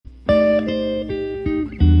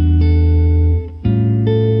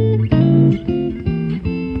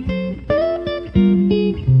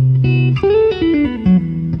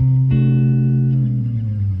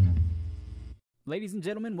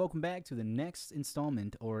welcome back to the next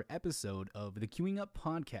installment or episode of the Queuing Up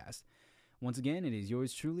Podcast. Once again, it is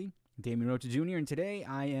yours truly, Damien Rocha Jr., and today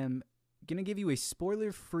I am going to give you a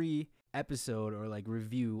spoiler-free episode or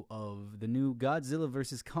review of the new Godzilla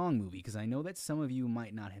Vs Kong movie, because I know that some of you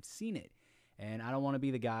might not have seen it, and I don't want to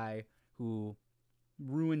be the guy who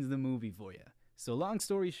ruins the movie for you. So long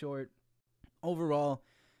story short, overall,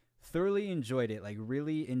 thoroughly enjoyed it,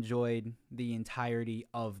 really enjoyed the entirety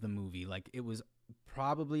of the movie.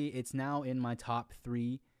 It's now in my top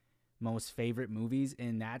 3 most favorite movies,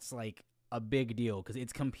 and that's a big deal because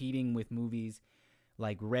it's competing with movies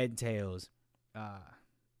like Red Tails,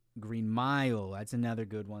 Green Mile. That's another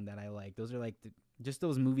good one that I like. Those are just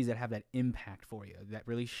those movies that have that impact for you, that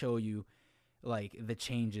really show you the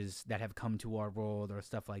changes that have come to our world or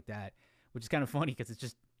stuff like that, which is kind of funny because it's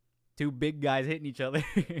just two big guys hitting each other.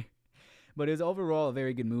 But it was overall a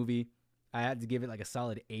very good movie. I had to give it a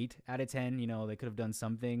solid 8 out of 10. They could have done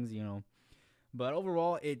some things, But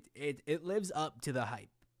overall, it lives up to the hype.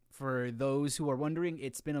 For those who are wondering,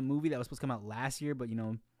 it's been a movie that was supposed to come out last year, but,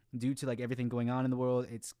 due to everything going on in the world,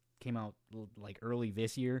 it's came out early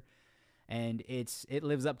this year. And it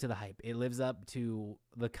lives up to the hype. It lives up to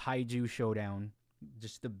the kaiju showdown.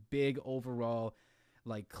 Just the big overall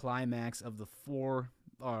climax of the four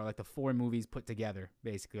movies put together,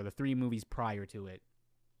 basically, or the 3 movies prior to it.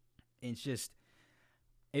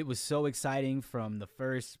 It was so exciting from the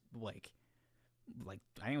first, I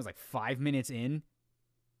think it was 5 minutes in.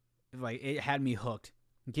 It had me hooked.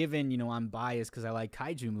 Given, I'm biased because I like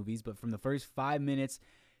kaiju movies, but from the first 5 minutes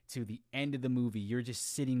to the end of the movie, you're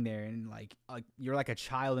just sitting there and you're like a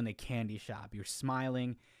child in a candy shop. You're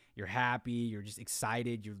smiling, you're happy, you're just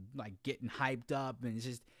excited, you're getting hyped up, and it's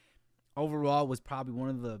just overall was probably one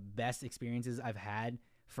of the best experiences I've had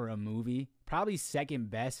for a movie. Probably second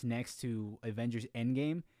best next to Avengers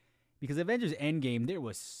Endgame, because Avengers Endgame, there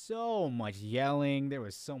was so much yelling, there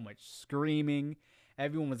was so much screaming,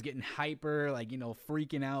 everyone was getting hyper,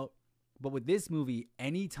 freaking out. But with this movie,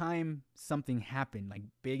 anytime something happened,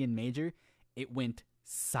 big and major, it went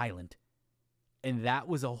silent. And that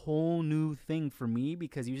was a whole new thing for me,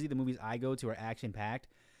 because usually the movies I go to are action-packed.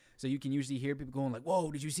 So you can usually hear people going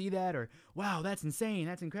whoa, did you see that? Or, wow, that's insane,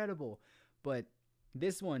 that's incredible. But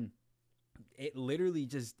this one, it literally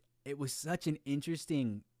it was such an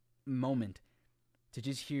interesting moment to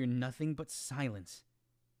just hear nothing but silence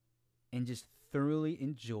and just thoroughly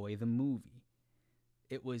enjoy the movie.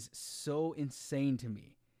 It was so insane to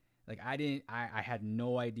me. I had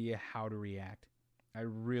no idea how to react. I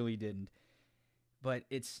really didn't. But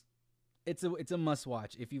it's a must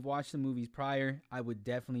watch. If you've watched the movies prior, I would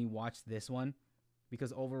definitely watch this one,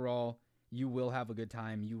 because overall you will have a good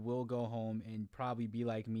time. You will go home and probably be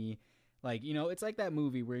like me. It's like that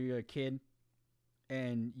movie where you're a kid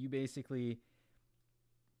and you basically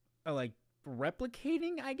are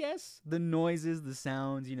replicating, I guess, the noises, the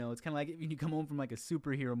sounds. It's kind of like when you come home from a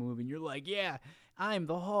superhero movie and you're like, yeah, I'm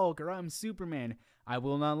the Hulk or I'm Superman. I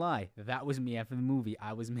will not lie. That was me after the movie.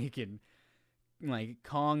 I was making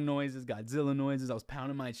Kong noises, Godzilla noises. I was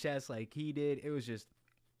pounding my chest like he did. It was just,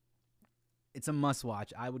 it's a must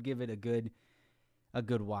watch. I would give it a good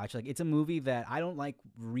watch. It's a movie that I don't like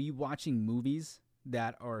rewatching movies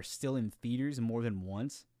that are still in theaters more than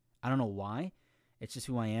once. I don't know why. It's just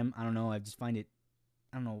who I am. I don't know. I just find it,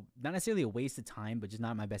 I don't know, not necessarily a waste of time, but just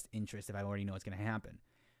not my best interest if I already know it's going to happen.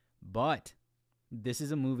 But this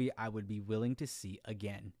is a movie I would be willing to see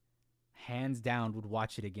again. Hands down, would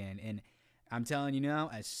watch it again. And I'm telling you now,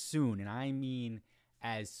 as soon, and I mean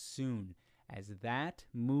as soon as that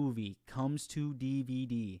movie comes to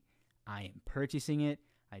DVD, I am purchasing it.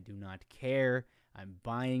 I do not care. I'm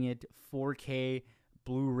buying it 4K,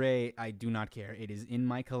 Blu-ray. I do not care. It is in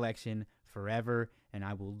my collection forever, and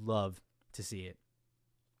I will love to see it.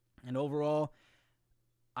 And overall,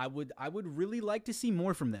 I would really like to see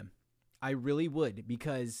more from them. I really would,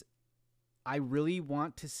 because I really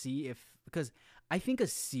want to see because I think a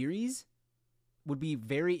series would be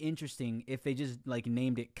very interesting if they just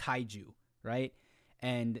named it Kaiju, right?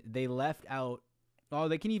 And they left out,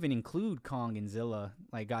 they can even include Kong and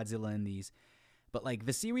Godzilla in these. But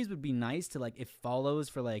the series would be nice to it follows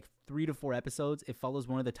for 3 to 4 episodes. It follows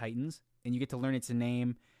one of the Titans, and you get to learn its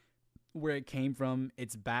name, where it came from,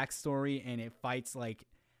 its backstory, and it fights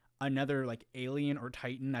another alien or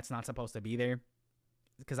Titan that's not supposed to be there.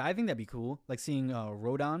 Because I think that'd be cool, seeing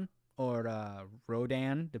Rodan or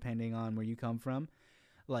Rodan, depending on where you come from,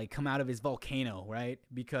 come out of his volcano, right?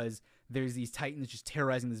 Because there's these Titans just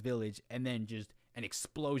terrorizing this village, and then just an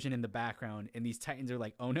explosion in the background, and these Titans are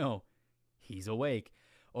oh no, he's awake.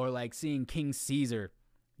 Or seeing King Caesar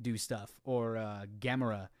do stuff, or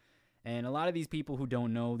Gamera, And a lot of these people who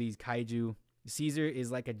don't know these kaiju, Caesar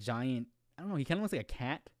is like a giant, I don't know, he kind of looks like a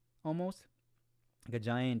cat almost. Like a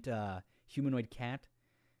giant humanoid cat.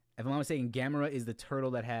 If I'm not mistaken, Gamera is the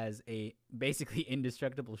turtle that has a basically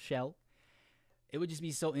indestructible shell. It would just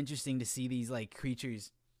be so interesting to see these like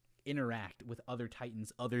creatures interact with other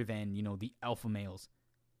titans other than, the alpha males.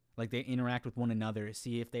 Like they interact with one another,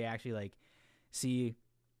 see if they actually like see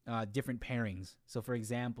different pairings. So for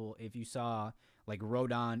example, if you saw like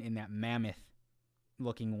Rodon in that mammoth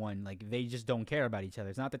looking one, like they just don't care about each other.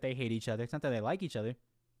 It's not that they hate each other, it's not that they like each other.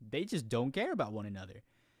 They just don't care about one another.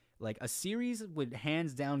 Like a series would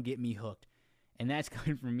hands down get me hooked. And that's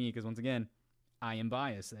coming from me because once again, I am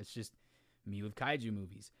biased. That's just me with kaiju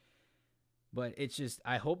movies. But it's just,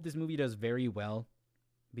 I hope this movie does very well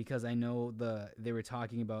because I know they were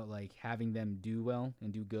talking about like having them do well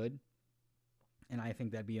and do good. And I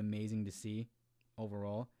think that'd be amazing to see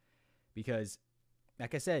overall because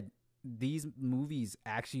like I said, these movies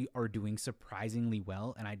actually are doing surprisingly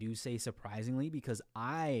well. And I do say surprisingly because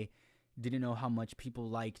I didn't know how much people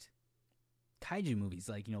liked kaiju movies,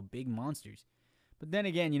 like, big monsters. But then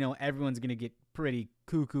again, everyone's going to get pretty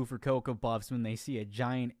cuckoo for Cocoa Puffs when they see a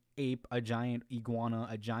giant ape, a giant iguana,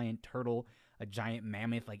 a giant turtle, a giant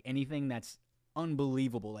mammoth, like anything that's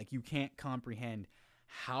unbelievable. Like you can't comprehend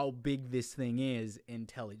how big this thing is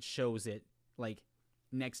until it shows it like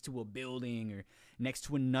next to a building or next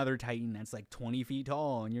to another titan that's like 20 feet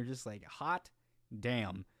tall. And you're just like, hot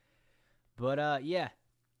damn. But yeah.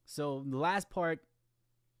 So the last part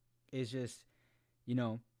is just,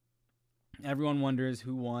 everyone wonders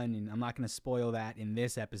who won, and I'm not going to spoil that in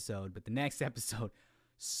this episode, but the next episode,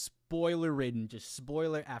 spoiler-ridden, just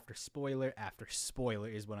spoiler after spoiler after spoiler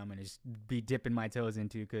is what I'm going to be dipping my toes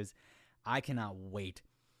into because I cannot wait.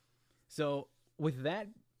 So with that,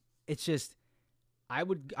 it's just,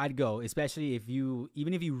 I'd go, especially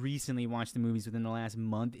even if you recently watched the movies within the last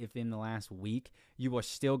month, if in the last week, you are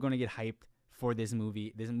still going to get hyped for this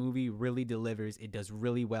movie. This movie really delivers. It does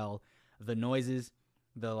really well. The noises,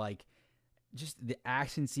 just the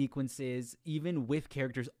action sequences, even with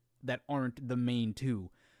characters that aren't the main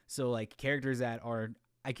two. So like characters that are,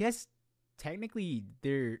 I guess technically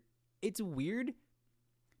it's weird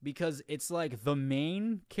because it's like the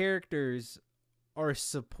main characters are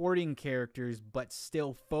supporting characters but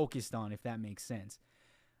still focused on, if that makes sense.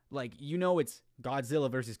 Like, it's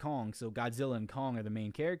Godzilla versus Kong, so Godzilla and Kong are the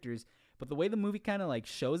main characters, but the way the movie kind of like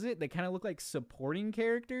shows it, they kind of look like supporting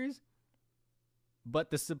characters.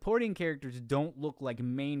 But the supporting characters don't look like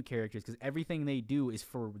main characters because everything they do is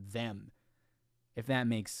for them, if that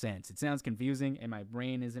makes sense. It sounds confusing, and my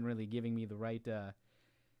brain isn't really giving me the right,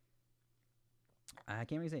 I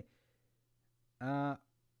can't really say,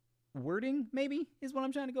 wording, maybe, is what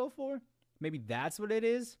I'm trying to go for. Maybe that's what it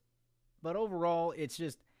is. But overall, it's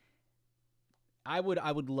just, I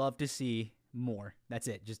would love to see more. That's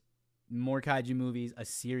it. Just more kaiju movies, a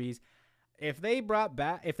series. If they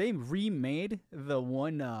remade the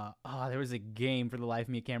one, there was a game for the life of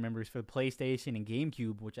me, I can't remember, it's for the PlayStation and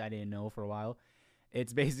GameCube, which I didn't know for a while.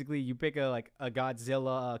 It's basically, you pick a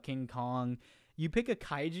Godzilla, a King Kong, you pick a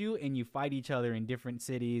kaiju and you fight each other in different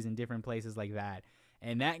cities and different places like that.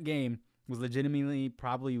 And that game was legitimately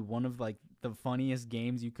probably one of like the funniest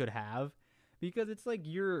games you could have because it's like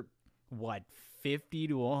you're, 50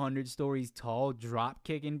 to 100 stories tall, drop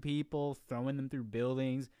kicking people, throwing them through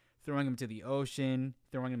buildings, throwing them to the ocean,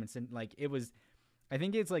 throwing them in, like, it was, I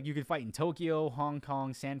think it's like you could fight in Tokyo, Hong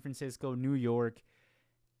Kong, San Francisco, New York,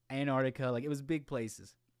 Antarctica, like it was big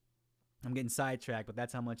places. I'm getting sidetracked, but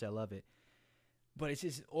that's how much I love it. But it's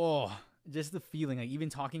just, just the feeling, like even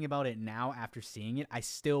talking about it now after seeing it, I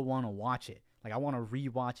still want to watch it. Like I want to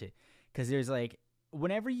rewatch it because there's like,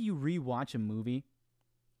 whenever you rewatch a movie,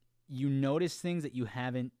 you notice things that you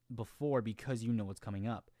haven't before because you know what's coming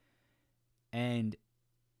up. And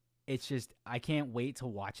it's just, I can't wait to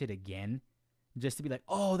watch it again just to be like,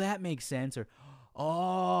 oh, that makes sense. Or,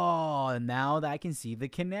 oh, now that I can see the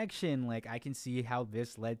connection. Like I can see how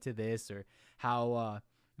this led to this or how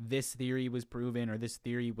this theory was proven or this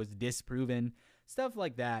theory was disproven. Stuff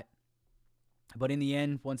like that. But in the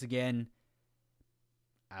end, once again,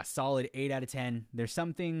 a solid 8 out of 10. There's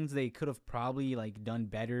some things they could have probably like done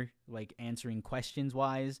better, like answering questions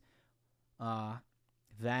wise.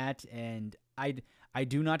 That and I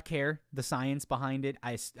do not care the science behind it.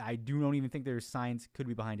 I do not even think there's science could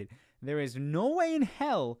be behind it. There is no way in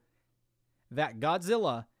hell that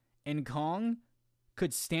Godzilla and Kong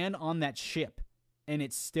could stand on that ship and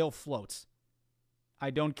it still floats.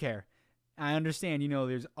 I don't care. I understand,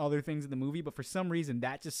 there's other things in the movie, but for some reason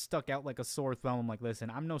that just stuck out like a sore thumb. I'm like, listen,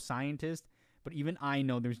 I'm no scientist, but even I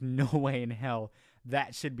know there's no way in hell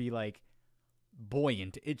that should be like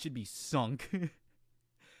buoyant. It should be sunk.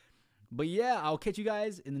 But yeah, I'll catch you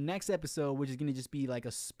guys in the next episode, which is going to just be like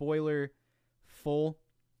a spoiler full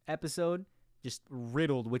episode, just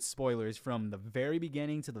riddled with spoilers from the very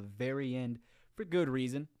beginning to the very end for good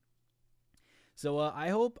reason. So I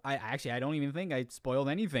hope, I don't even think I spoiled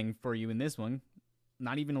anything for you in this one.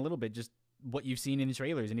 Not even a little bit, just what you've seen in the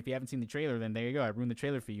trailers. And if you haven't seen the trailer, then there you go. I ruined the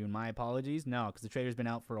trailer for you, and my apologies. No, because the trailer's been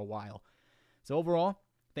out for a while. So overall,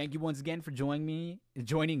 thank you once again for joining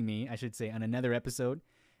me, I should say, on another episode.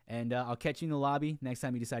 And I'll catch you in the lobby next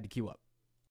time you decide to queue up.